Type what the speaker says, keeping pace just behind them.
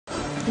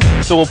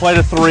So we'll play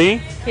to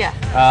 3.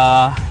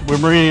 Yeah. We're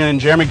bringing in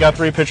Jeremy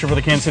Guthrie, pitcher for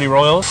the Kansas City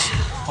Royals.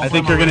 I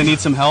think you're going to need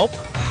some help.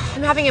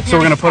 I'm having a So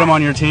we're going to put him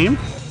on your team.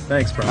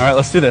 Thanks, bro. All right,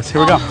 let's do this.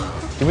 Here we go.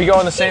 Do we go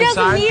on the same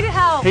side? He doesn't need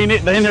help.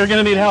 Then they're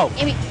going to need help.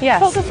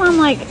 Yes. Focus on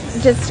like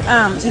just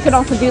you can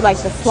also do like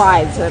the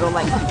slide, so it'll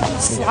like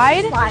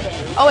slide. it.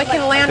 Oh, it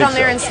can land on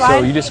there and slide.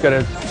 So you just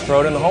gotta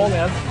throw it in the hole,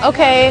 man.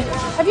 Okay.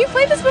 Have you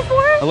played this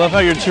before? I love how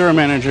your tour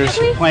manager's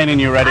planning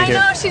you ready here.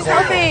 I know, she's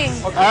helping.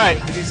 All right.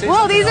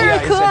 Whoa, these are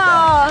cool.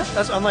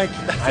 That's I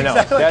know.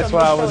 exactly That's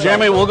what I was.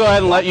 Jeremy, we'll go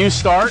ahead and let you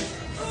start.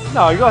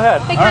 No, you go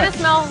ahead. They kind of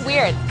smell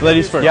weird.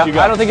 Ladies first. Yeah, you go.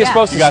 I don't think you're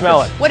supposed to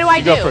smell it. What do I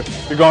do? Go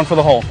first. You're going for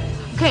the hole.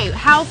 Okay,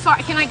 how far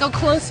can I go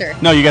closer?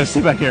 No, you got to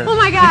stay back here. Oh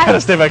my God. You got to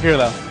stay back here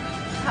though.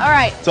 All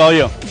right. It's all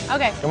you.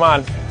 Okay. Come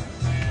on.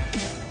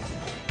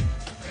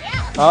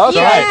 Oh, okay.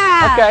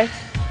 Yeah. Okay.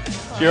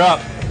 You're up.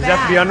 Does that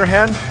have to be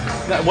underhand?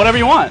 Whatever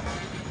you want.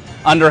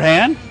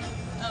 Underhand.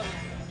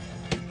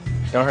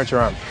 Don't hurt your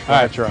arm. All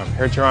right. Hurt your arm.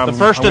 Hurt your arm. The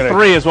first to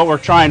 3 is what we're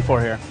trying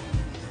for here.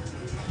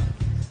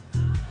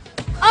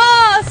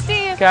 Oh,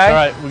 Steve. Okay. All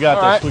right, we got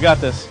this. Right. We got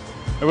this.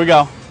 Here we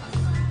go.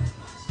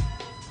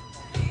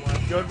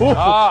 Good. Ooh,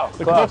 Oh,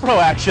 the close. GoPro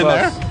action Close.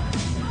 there.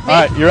 All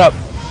right, you're up.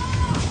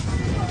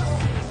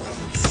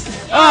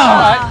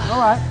 Oh. All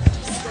right.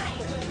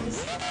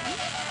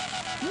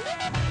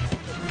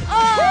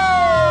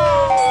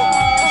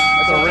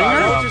 That's a ringer?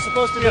 That's what you're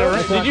supposed to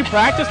do. Did you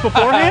practice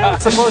beforehand?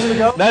 It's supposed to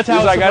go. That's how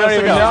He's it's like, I don't supposed to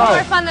even go. know.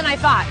 More fun than I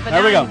thought. But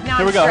Here we go. now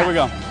Here we I'm go. Here we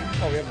stressed.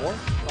 go. Oh, we have more?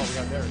 Oh, we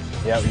got theirs.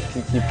 Yeah, we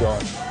keep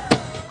going.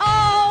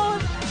 Oh.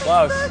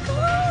 Close.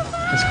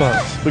 It's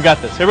close. We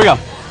got this. Here we go.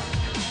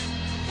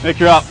 Nick,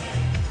 you're up.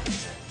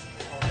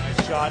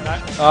 Nice shot.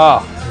 Oh,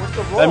 What's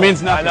the roll? That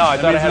means I nothing. know. I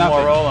That thought it means had more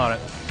nothing. roll on it.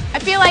 I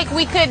feel like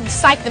we could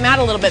psych them out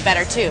a little bit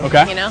better too.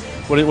 Okay. You know.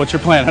 What's your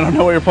plan? I don't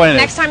know what your plan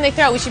is. Next time they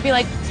throw, we should be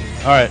like,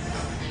 All right.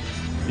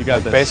 You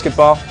got this.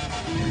 Basketball. too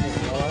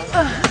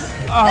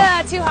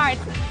hard.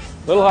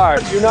 Little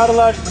hard. You're not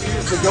allowed to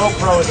use the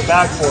GoPro as a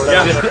backboard.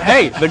 Yeah.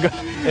 Hey, if was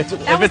it's the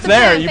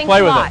there, plan. you Thanks play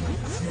a with lot. it.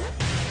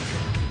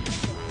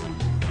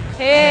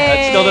 Hey.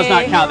 That still does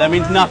not count. That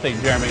means nothing,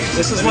 Jeremy.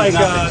 This is That means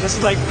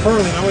like nothing.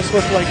 curling. Aren't we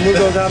supposed to like move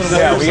those out of the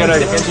way? Yeah, or we gotta.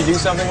 something? Can't you do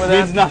something with It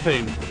that? means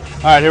nothing.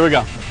 All right, here we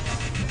go.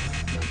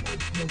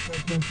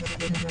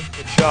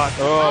 Good shot.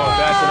 Oh,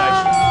 that's a nice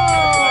shot.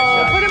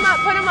 That's Put him up.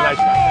 Put him up. a nice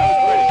shot. That was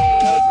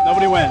pretty.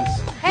 Nobody wins.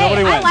 Hey,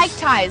 Nobody wins. I like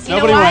ties. You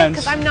Nobody know why? wins.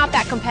 Because I'm not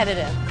that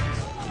competitive.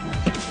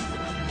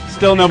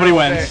 Still nobody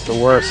wins. It's the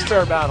worst.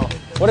 Fair battle.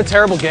 What a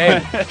terrible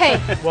game. Hey,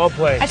 Well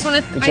played. I just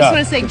want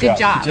to say good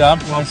job. Good job.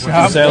 Nice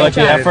job. Say like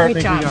the job. effort.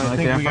 Great job. I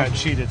think we got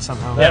cheated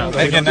somehow. Yeah,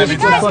 again, that You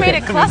means guys nothing.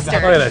 made a cluster.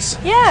 Look at this.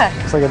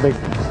 Yeah. It's like a big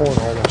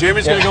cornhole.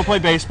 Jeremy's gonna go play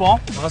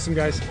baseball. Awesome,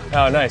 guys.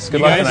 Oh, nice. Good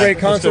You luck guys- tonight. Great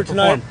concert Let's go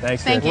tonight. perform.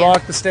 Thanks. Thank dude. you.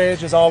 Rock the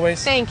stage as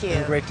always. Thank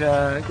you. Great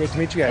to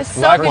meet you guys. It's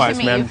so Likewise,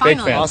 good to meet man. you. Big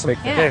Finally. fan. Awesome. Big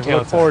fan. Okay, we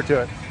look forward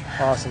to it.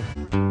 Awesome.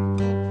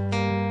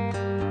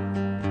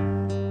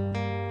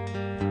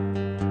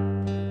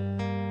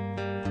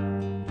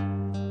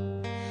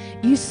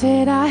 You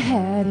said I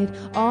had it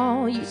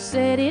all, you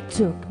said it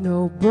took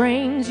no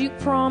brains. You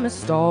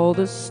promised all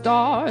the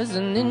stars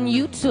and then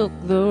you took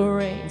the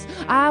reins.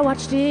 I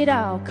watched it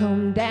all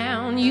come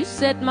down, you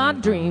set my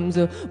dreams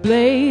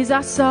ablaze.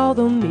 I saw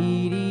the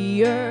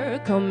meteor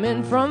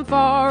coming from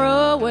far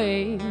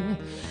away.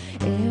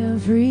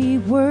 Every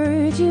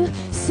word you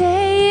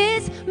say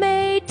is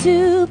made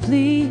to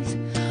please.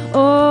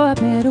 Oh, I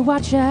better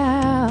watch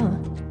out.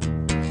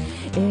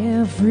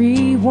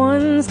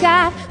 Everyone's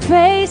got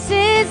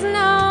faces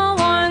no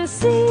one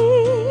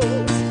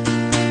sees.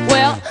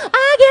 Well,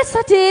 I guess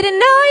I didn't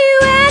know you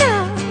at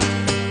all.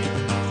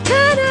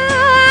 No, no,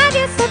 I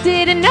guess I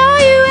didn't know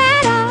you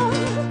at all.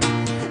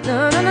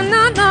 No, no, no,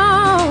 no,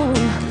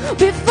 no.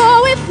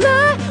 Before we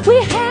fly,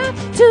 we have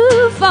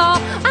to fall.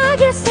 I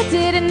guess I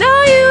didn't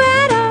know you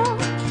at all.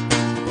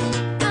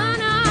 No,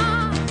 no.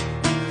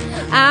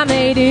 I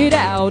made it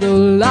out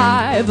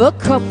alive, a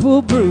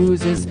couple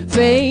bruises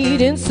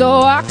fading,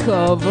 so I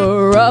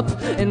cover up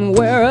and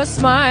wear a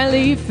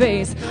smiley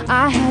face.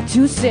 I had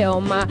to sell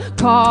my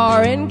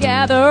car and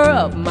gather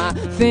up my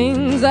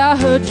things. I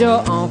heard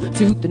you're on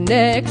to the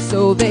next,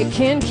 so they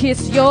can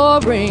kiss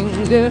your ring.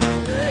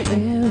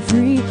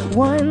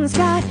 Everyone's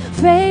got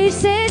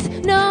faces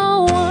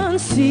no one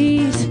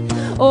sees.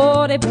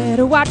 Oh, they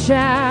better watch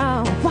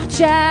out, watch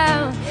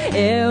out.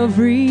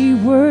 Every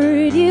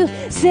word you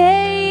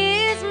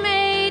say is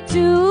made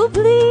to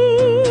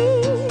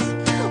please.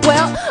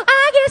 Well,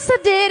 I guess I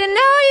didn't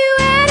know you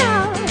at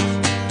all.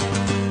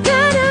 No,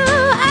 no,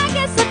 I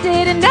guess I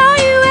didn't know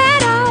you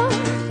at all.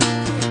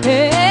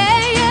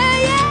 Hey, yeah,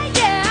 yeah,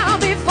 yeah.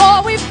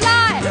 Before we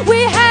fly, we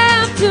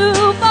have to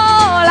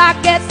fall. I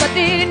guess I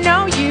didn't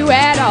know you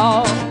at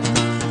all.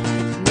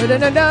 No,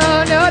 no, no,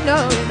 no,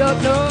 no, no,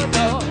 no,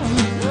 no.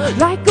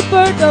 Like a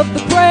bird of the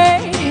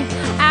prey,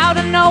 out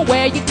of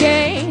nowhere you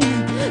came.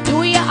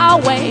 Do you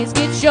always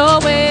get your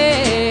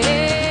way?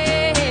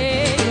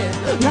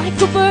 Like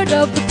a bird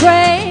of the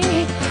prey,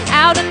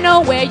 out of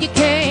nowhere you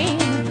came.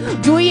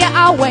 Do you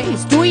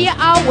always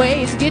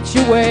get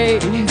your way?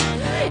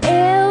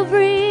 Every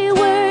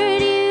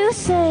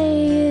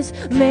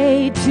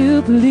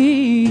to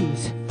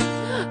please.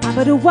 I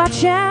better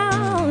watch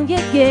out,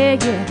 yeah, yeah,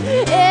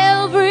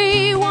 yeah.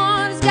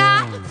 Everyone's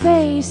got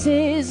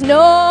faces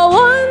no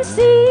one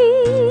sees.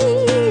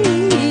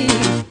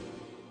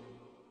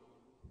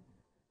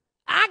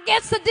 I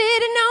guess I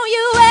didn't know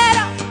you at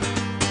all.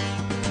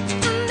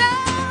 No,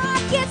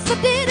 I guess I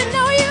didn't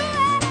know you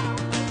at all.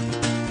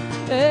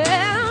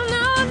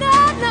 No, no,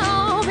 no,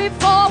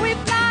 before we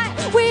fly,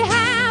 we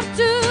have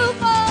to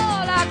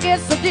fall. I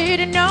guess I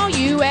didn't know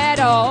you at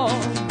all.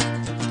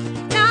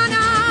 No, no,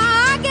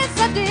 I guess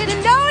I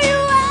didn't know you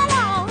at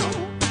all.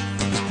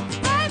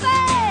 Baby,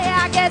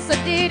 I guess I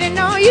didn't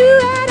know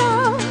you at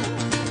all.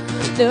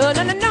 No,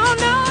 no, no, no,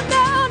 no,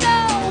 no, no.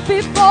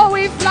 Before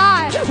we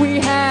fly, we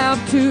have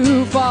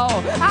to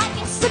fall. I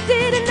guess I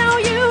didn't know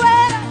you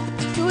at all.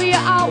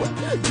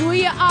 Do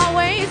you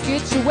always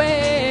get your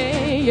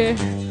way? Yeah.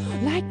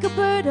 Like a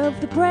bird of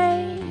the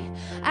prey,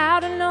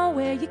 out of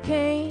nowhere you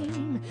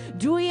came.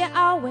 Do you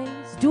always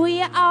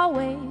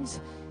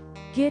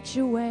get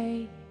your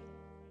way?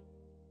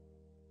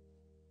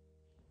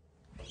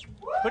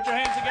 Put your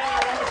hands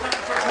together one more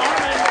time for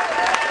Karmin.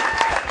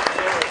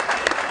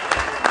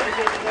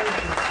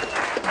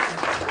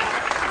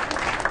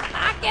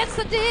 I guess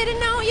I didn't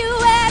know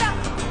you at all.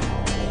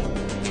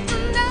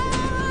 No,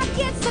 I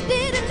guess I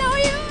didn't know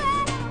you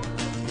at all.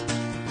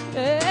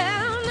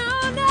 No,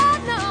 no,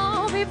 no,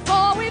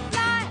 before we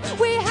fly,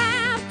 we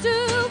have to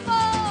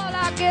fall.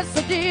 I guess I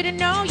didn't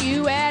know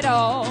you at all.